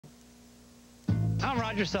I'm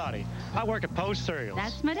Roger Soddy. I work at Post Cereals.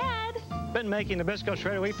 That's my dad. Been making Nabisco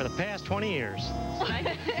shredded wheat for the past 20 years.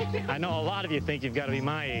 I know a lot of you think you've got to be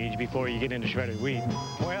my age before you get into shredded wheat.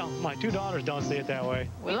 Well, my two daughters don't see it that way.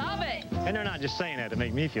 We love it. And they're not just saying that to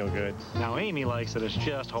make me feel good. Now, Amy likes it as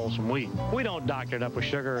just wholesome wheat. We don't doctor it up with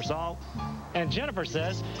sugar or salt. And Jennifer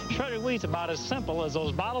says shredded wheat's about as simple as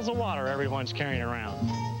those bottles of water everyone's carrying around.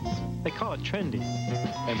 They call it trendy.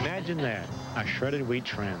 Imagine that, a shredded wheat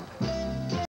trend.